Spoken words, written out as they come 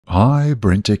Hi,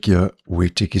 BrenTech here, where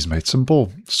tech is made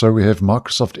simple. So we have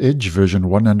Microsoft Edge version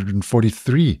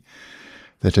 143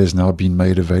 that has now been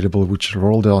made available, which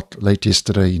rolled out late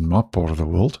yesterday in my part of the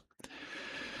world.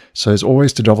 So as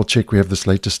always, to double check we have this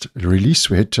latest release,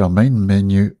 we head to our main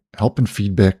menu, help and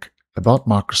feedback about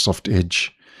Microsoft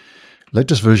Edge.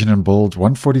 Latest version and build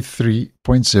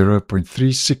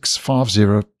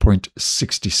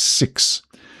 143.0.3650.66.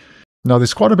 Now,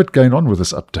 there's quite a bit going on with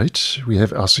this update. We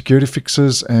have our security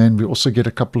fixes and we also get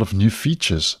a couple of new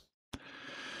features.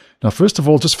 Now, first of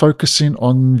all, just focusing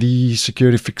on the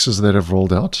security fixes that have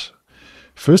rolled out.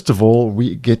 First of all,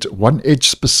 we get one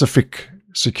Edge-specific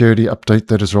security update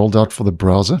that is rolled out for the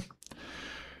browser.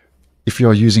 If you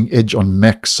are using Edge on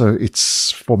Mac, so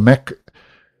it's for Mac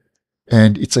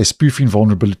and it's a spoofing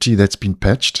vulnerability that's been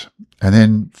patched. And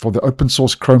then for the open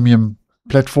source Chromium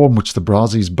platform, which the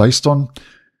browser is based on,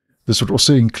 this would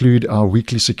also include our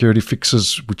weekly security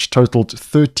fixes, which totaled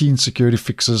 13 security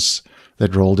fixes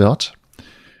that rolled out.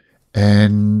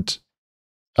 And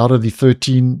out of the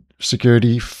 13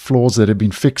 security flaws that have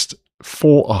been fixed,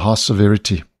 4 are high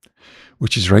severity,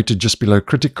 which is rated just below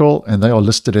critical, and they are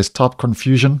listed as type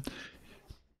confusion.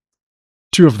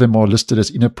 2 of them are listed as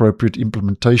inappropriate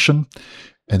implementation.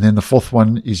 And then the 4th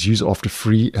one is use after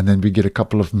free, and then we get a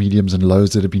couple of mediums and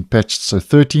lows that have been patched. So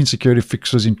 13 security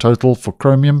fixes in total for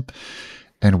Chromium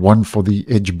and 1 for the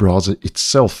Edge browser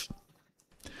itself.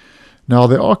 Now,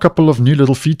 there are a couple of new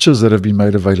little features that have been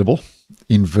made available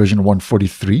in version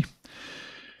 143.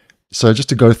 So just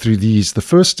to go through these, the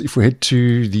first, if we head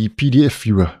to the PDF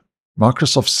viewer,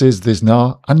 Microsoft says there's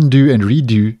now undo and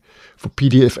redo for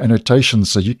PDF annotations.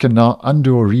 So you can now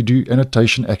undo or redo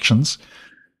annotation actions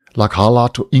like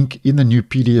highlight or ink in the new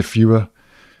PDF viewer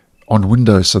on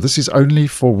Windows. So this is only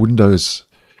for Windows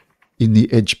in the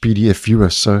Edge PDF viewer.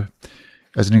 So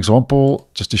as an example,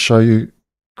 just to show you,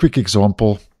 quick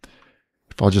example,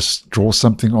 if I just draw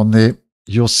something on there,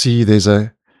 you'll see there's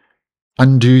a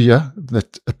undo here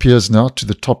that appears now to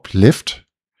the top left.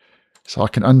 So I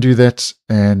can undo that,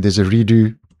 and there's a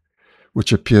redo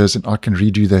which appears, and I can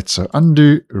redo that. So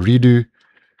undo, redo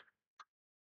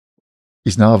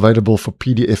is now available for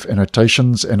PDF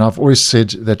annotations, and I've always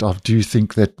said that I do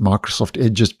think that Microsoft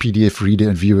Edge's PDF reader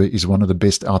and viewer is one of the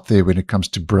best out there when it comes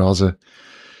to browser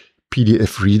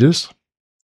PDF readers.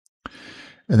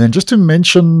 And then just to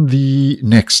mention the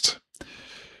next,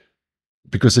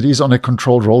 because it is on a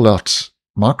controlled rollout,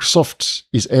 Microsoft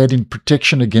is adding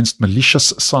protection against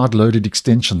malicious side-loaded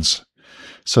extensions.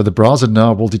 So the browser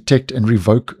now will detect and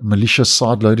revoke malicious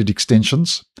side-loaded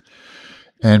extensions.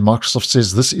 And Microsoft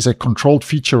says this is a controlled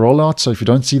feature rollout. So if you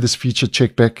don't see this feature,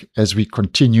 check back as we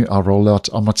continue our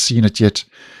rollout. I'm not seeing it yet,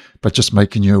 but just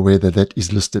making you aware that that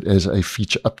is listed as a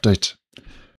feature update.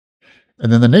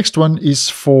 And then the next one is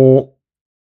for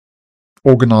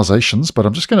organizations, but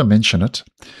I'm just going to mention it.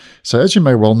 So as you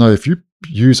may well know, if you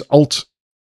use Alt,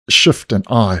 Shift, and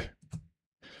I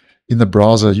in the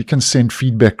browser, you can send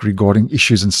feedback regarding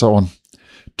issues and so on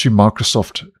to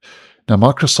Microsoft. Now,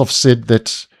 Microsoft said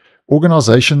that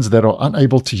organizations that are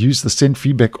unable to use the send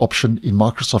feedback option in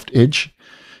Microsoft Edge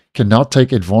can now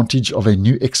take advantage of a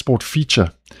new export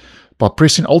feature. By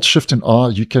pressing Alt, Shift, and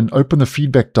R, you can open the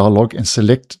feedback dialog and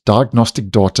select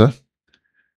diagnostic data.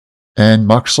 And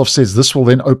Microsoft says this will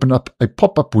then open up a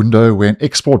pop-up window where an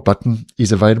export button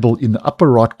is available in the upper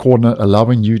right corner,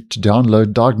 allowing you to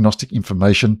download diagnostic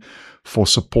information for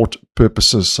support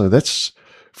purposes. So that's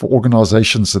for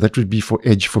organizations. So that would be for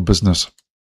Edge for Business.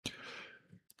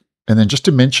 And then just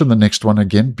to mention the next one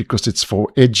again, because it's for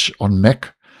Edge on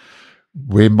Mac,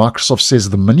 where Microsoft says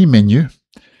the mini menu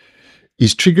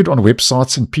is triggered on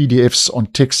websites and PDFs on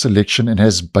text selection and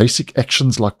has basic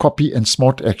actions like copy and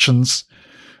smart actions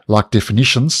like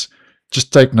definitions.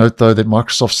 Just take note though that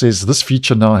Microsoft says this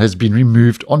feature now has been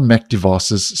removed on Mac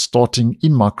devices starting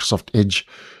in Microsoft Edge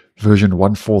version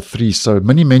 143. So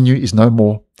mini menu is no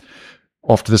more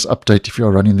after this update if you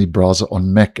are running the browser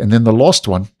on Mac. And then the last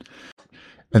one,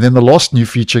 and then the last new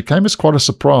feature came as quite a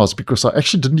surprise because I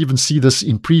actually didn't even see this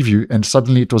in preview, and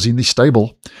suddenly it was in the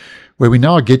stable, where we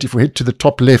now get, if we head to the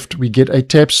top left, we get a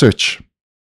tab search,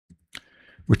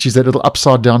 which is that little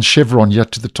upside down chevron here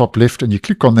to the top left, and you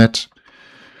click on that,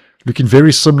 looking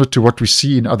very similar to what we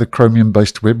see in other Chromium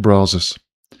based web browsers.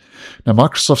 Now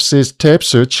Microsoft says tab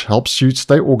search helps you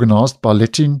stay organized by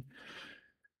letting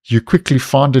you quickly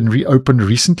find and reopen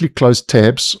recently closed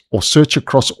tabs or search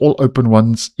across all open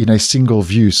ones in a single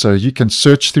view. So you can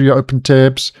search through your open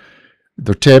tabs,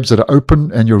 the tabs that are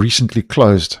open and you're recently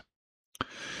closed.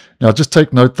 Now just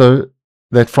take note though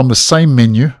that from the same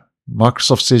menu,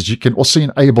 Microsoft says you can also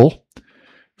enable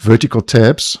vertical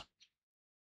tabs.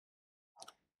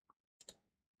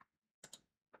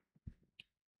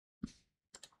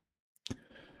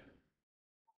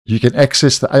 you can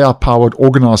access the AI-powered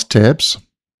Organize tabs.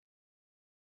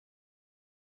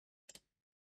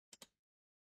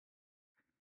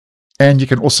 And you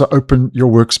can also open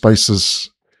your workspaces.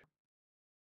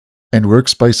 And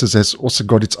Workspaces has also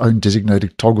got its own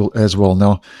designated toggle as well.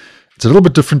 Now, it's a little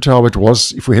bit different to how it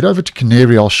was. If we head over to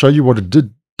Canary, I'll show you what it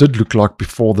did look like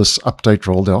before this update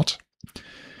rolled out.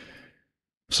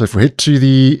 So if we head to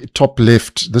the top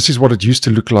left, this is what it used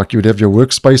to look like. You would have your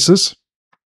Workspaces,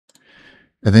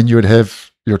 and then you would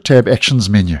have your Tab Actions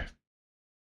menu.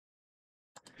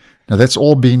 Now that's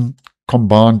all been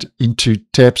combined into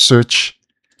Tab Search,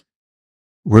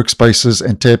 Workspaces,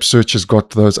 and Tab Search has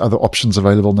got those other options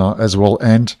available now as well.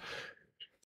 And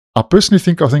I personally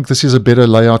think this is a better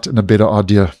layout and a better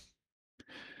idea.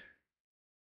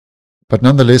 But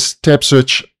nonetheless, Tab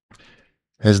Search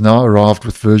has now arrived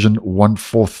with version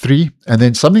 1.4.3. And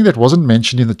then something that wasn't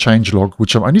mentioned in the changelog,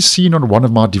 which I've only seen on one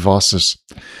of my devices,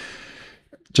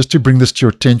 just to bring this to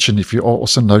your attention if you are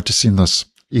also noticing this,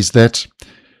 is that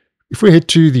if we head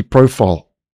to the profile,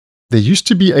 there used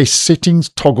to be a settings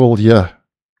toggle here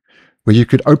where you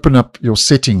could open up your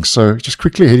settings. So just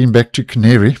quickly heading back to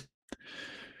Canary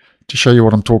to show you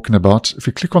what I'm talking about. If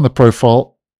you click on the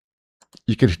profile,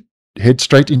 you can head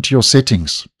straight into your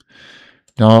settings.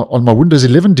 Now, on my Windows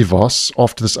 11 device,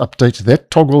 after this update, that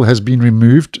toggle has been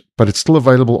removed, but it's still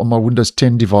available on my Windows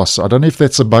 10 device. So I don't know if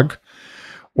that's a bug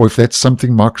or if that's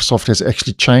something Microsoft has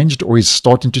actually changed or is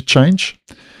starting to change.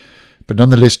 But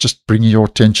nonetheless, just bringing your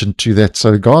attention to that.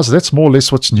 So guys, that's more or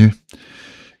less what's new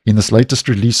in this latest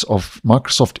release of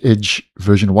Microsoft Edge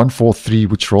version 1.4.3,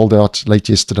 which rolled out late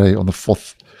yesterday on the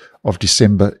 4th of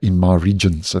December in my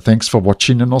region. So thanks for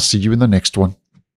watching, and I'll see you in the next one.